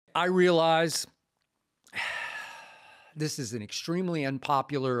I realize this is an extremely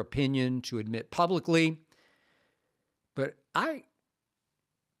unpopular opinion to admit publicly, but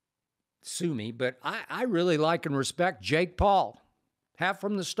sue me, but I really like and respect Jake Paul, have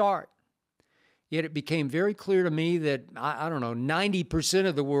from the start. Yet it became very clear to me that, I don't know, 90%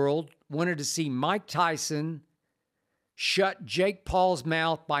 of the world wanted to see Mike Tyson shut Jake Paul's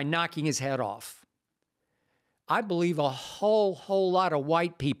mouth by knocking his head off. I believe a whole lot of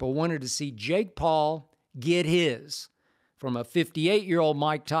white people wanted to see Jake Paul get his from a 58-year-old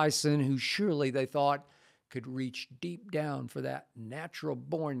Mike Tyson who surely they thought could reach deep down for that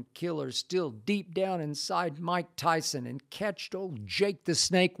natural-born killer still deep down inside Mike Tyson and catch old Jake the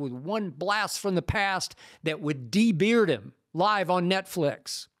Snake with one blast from the past that would de-beard him live on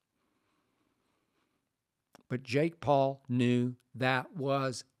Netflix. But Jake Paul knew that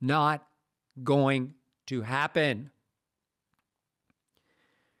was not going to happen.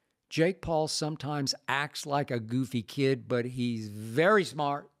 Jake Paul sometimes acts like a goofy kid, but he's very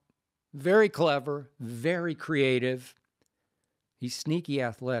smart, very clever, very creative. He's sneaky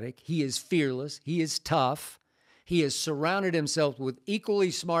athletic. He is fearless. He is tough. He has surrounded himself with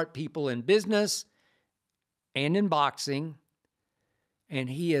equally smart people in business and in boxing. And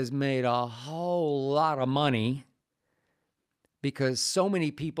he has made a whole lot of money because so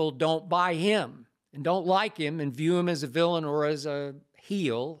many people don't buy him and don't like him and view him as a villain or as a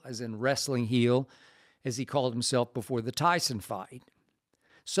heel, as in wrestling heel, as he called himself before the Tyson fight.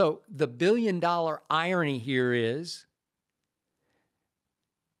 So the billion-dollar irony here is,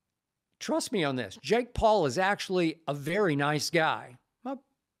 trust me on this, Jake Paul is actually a very nice guy,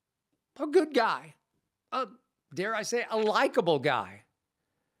 a good guy, dare I say, a likable guy.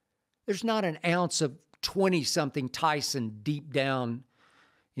 There's not an ounce of 20-something Tyson deep down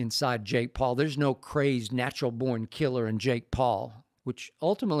inside Jake Paul. There's no crazed, natural-born killer in Jake Paul, which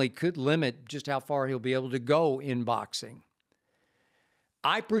ultimately could limit just how far he'll be able to go in boxing.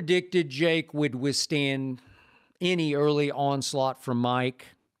 I predicted Jake would withstand any early onslaught from Mike,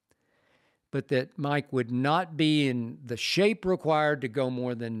 but that Mike would not be in the shape required to go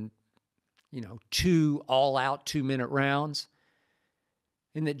more than, two all-out 2-minute rounds,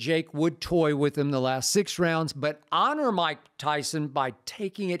 and that Jake would toy with him the last 6 rounds, but honor Mike Tyson by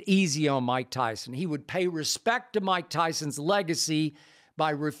taking it easy on Mike Tyson. He would pay respect to Mike Tyson's legacy by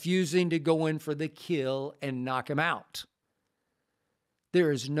refusing to go in for the kill and knock him out.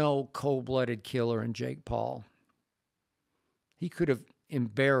 There is no cold-blooded killer in Jake Paul. He could have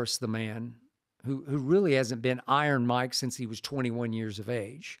embarrassed the man who really hasn't been Iron Mike since he was 21 years of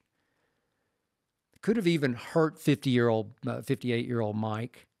age. Could have even hurt 58-year-old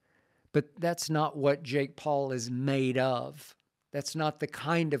Mike. But that's not what Jake Paul is made of. That's not the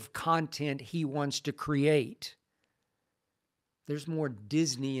kind of content he wants to create. There's more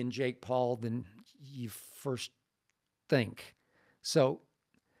Disney in Jake Paul than you first think. So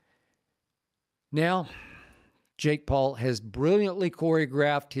now Jake Paul has brilliantly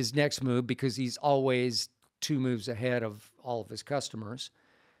choreographed his next move because he's always 2 moves ahead of all of his customers.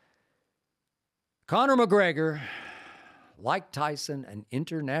 Conor McGregor, like Tyson, an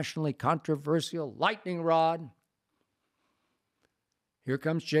internationally controversial lightning rod. Here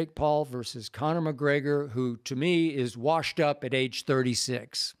comes Jake Paul versus Conor McGregor, who to me is washed up at age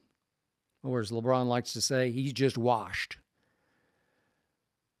 36. Or as LeBron likes to say, he's just washed.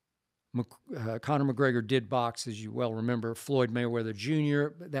 Conor McGregor did box, as you well remember, Floyd Mayweather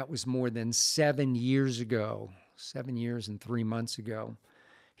Jr. That was more than 7 years ago, 7 years and 3 months ago.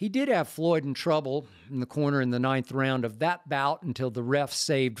 He did have Floyd in trouble in the corner in the 9th round of that bout until the ref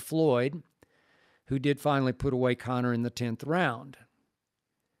saved Floyd, who did finally put away Conor in the 10th round.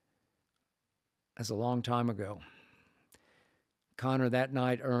 That's a long time ago. Conor that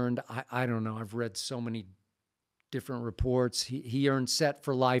night earned, I don't know, I've read so many different reports. He earned set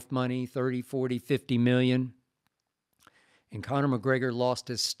for life money, 30, 40, 50 million. And Conor McGregor lost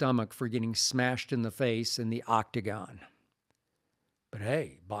his stomach for getting smashed in the face in the octagon. But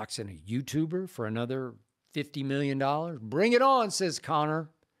hey, boxing a YouTuber for another $50 million? Bring it on, says Conor,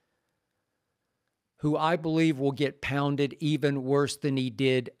 who I believe will get pounded even worse than he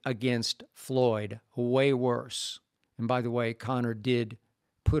did against Floyd. Way worse. And by the way, Conor did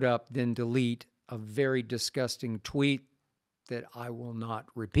put up, then delete, a very disgusting tweet that I will not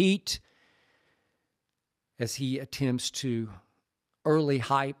repeat as he attempts to early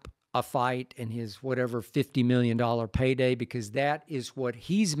hype a fight and his whatever $50 million payday, because that is what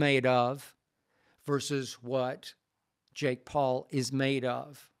he's made of versus what Jake Paul is made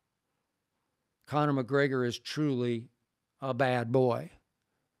of. Conor McGregor is truly a bad boy.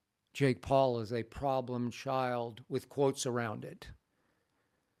 Jake Paul is a problem child with quotes around it.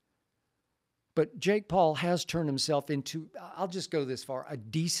 But Jake Paul has turned himself into, I'll just go this far, a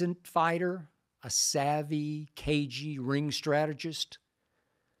decent fighter, a savvy, cagey ring strategist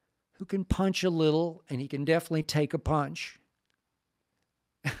who can punch a little, and he can definitely take a punch.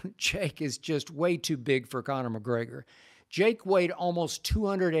 Jake is just way too big for Conor McGregor. Jake weighed almost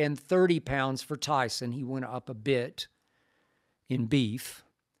 230 pounds for Tyson. He went up a bit in beef.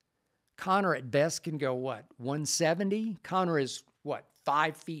 Conor at best can go, 170? Conor is,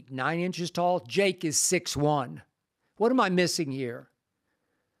 5 feet 9 inches tall? Jake is 6'1". What am I missing here?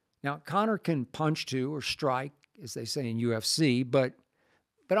 Now, Conor can punch too, or strike, as they say in UFC, but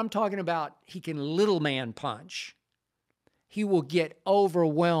I'm talking about he can little man punch. He will get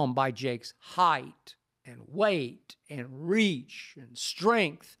overwhelmed by Jake's height and weight and reach and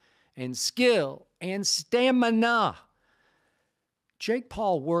strength and skill and stamina. Jake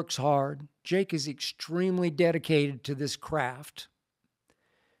Paul works hard. Jake is extremely dedicated to this craft.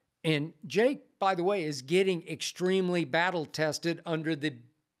 And Jake, by the way, is getting extremely battle-tested under the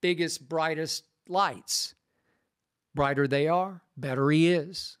biggest, brightest lights. Brighter they are, better he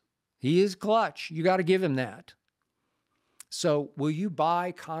is. He is clutch. You got to give him that. So will you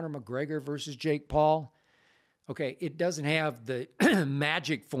buy Conor McGregor versus Jake Paul? Okay, it doesn't have the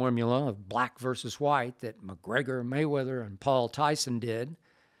magic formula of black versus white that McGregor, Mayweather, and Paul Tyson did.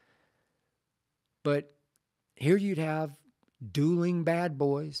 But here you'd have dueling bad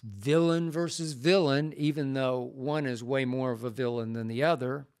boys, villain versus villain, even though one is way more of a villain than the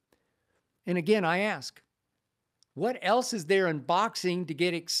other. And again, I ask, what else is there in boxing to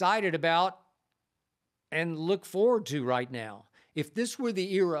get excited about and look forward to right now? If this were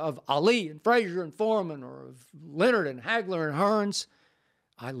the era of Ali and Frazier and Foreman, or of Leonard and Hagler and Hearns,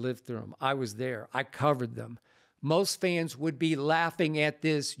 I lived through them. I was there. I covered them. Most fans would be laughing at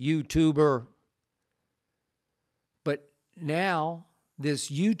this YouTuber. But now this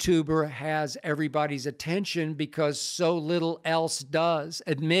YouTuber has everybody's attention because so little else does.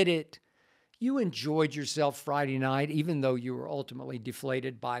 Admit it. You enjoyed yourself Friday night, even though you were ultimately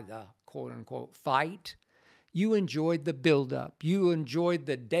deflated by the quote-unquote fight. You enjoyed the buildup. You enjoyed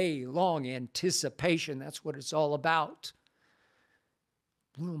the day-long anticipation. That's what it's all about.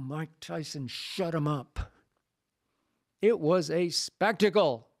 Will Mike Tyson shut him up? It was a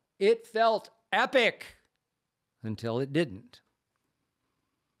spectacle. It felt epic until it didn't.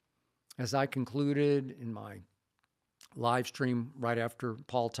 As I concluded in my live stream right after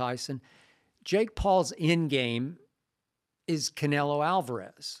Paul Tyson, Jake Paul's end game is Canelo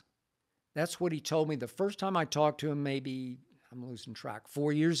Alvarez. That's what he told me the first time I talked to him, maybe, I'm losing track,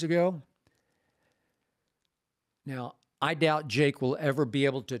 4 years ago. Now, I doubt Jake will ever be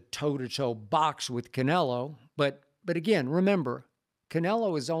able to toe-to-toe box with Canelo, but again, remember,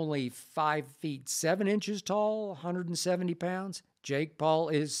 Canelo is only 5 feet 7 inches tall, 170 pounds. Jake Paul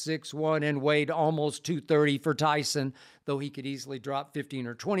is 6'1" and weighed almost 230 for Tyson, though he could easily drop 15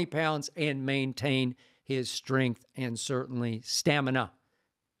 or 20 pounds and maintain his strength and certainly stamina.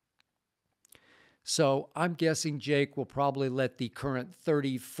 So I'm guessing Jake will probably let the current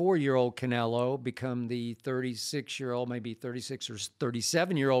 34-year-old Canelo become the 36-year-old, maybe 36 or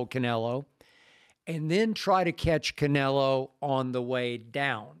 37-year-old Canelo, and then try to catch Canelo on the way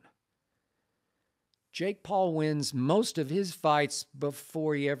down. Jake Paul wins most of his fights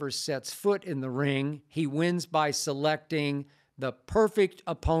before he ever sets foot in the ring. He wins by selecting the perfect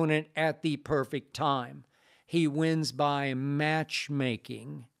opponent at the perfect time. He wins by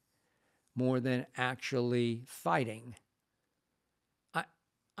matchmaking more than actually fighting.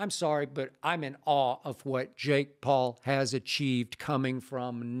 I'm sorry, but I'm in awe of what Jake Paul has achieved coming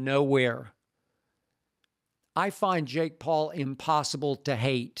from nowhere. I find Jake Paul impossible to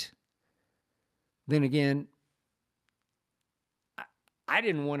hate. Then again, I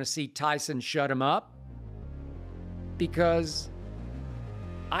didn't want to see Tyson shut him up because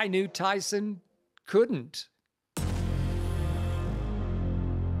I knew Tyson couldn't.